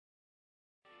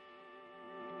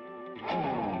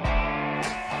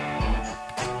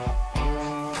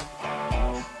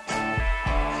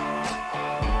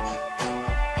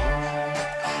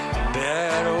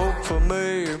That old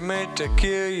familiar meant to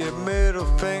kill your middle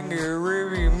finger.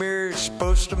 Rearview mirror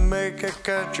supposed to make a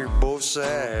country boy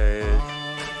sad.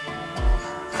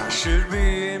 I should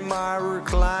be in my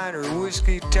recliner,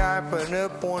 whiskey typing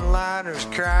up one-liners,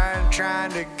 crying,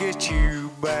 trying to get you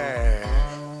back.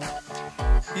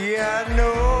 Yeah, I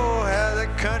know how the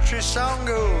country song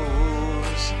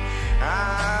goes.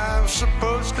 I'm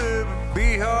supposed to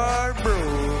be hard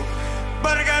broke,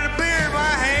 but I got a beer in my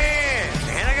hand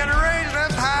and I gotta raise it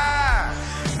up high.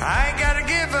 I ain't gotta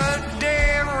give a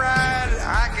damn right.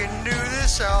 I can do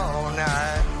this all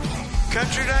night.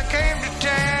 Country done came to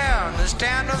town. This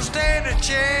town don't stand a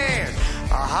chance.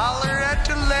 I hollered at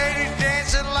the lady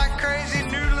dancing like crazy.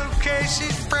 New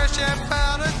locations fresh up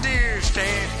out of deer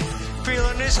stand.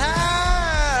 Feeling this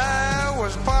high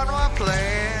was part of my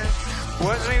plan.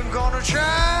 Wasn't even gonna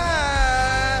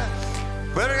try,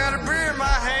 but I got a beer in my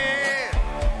hand.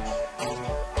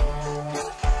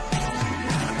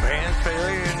 Band's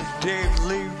playing Dave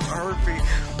Lee Murphy.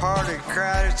 Party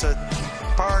crowd, it's a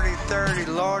party 30.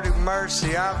 Lordy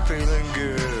mercy, I'm feeling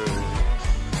good.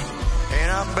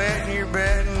 And I'm betting you're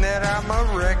betting that I'm a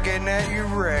wrecking that you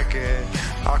reckon.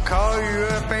 I'll call you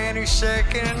up any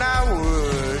second and I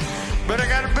would. But I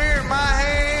got a beer in my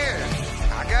hand.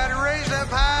 I got it raised up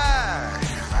high.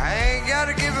 I ain't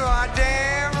gotta give it my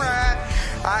damn right.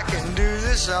 I can do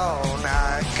this all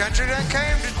night. Country done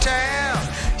came to town.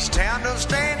 This town don't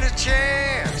stand a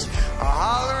chance. I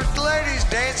holler at the ladies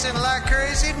dancing like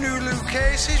crazy. New Luke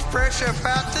Casey's fresh up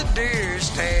out the deer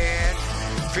stand.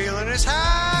 Feeling this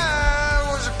high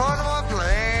was a part of my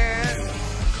plan.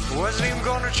 Wasn't even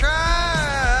gonna try,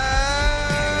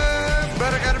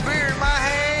 but I got a beer in my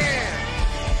hand.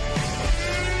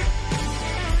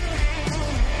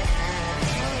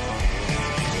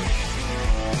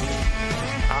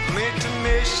 I meant to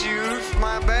miss you, it's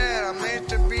my bad, I meant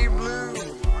to be blue.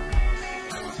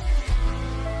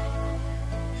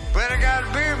 But I got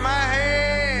a beer in my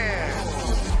hand,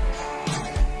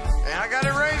 and I got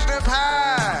it raised up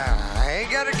high. I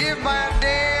ain't gotta give my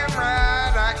damn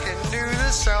right, I can do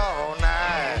this all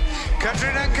night.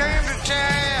 Country done came to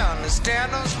town, this town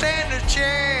don't stand a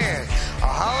chance. I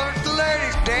holler at the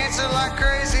ladies dancing like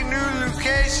crazy. New Luke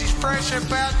Casey's fresh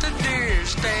up out the deer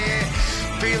stand.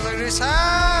 Feeling this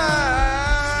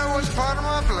high was part of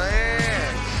my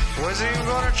plan. Wasn't even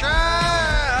gonna try,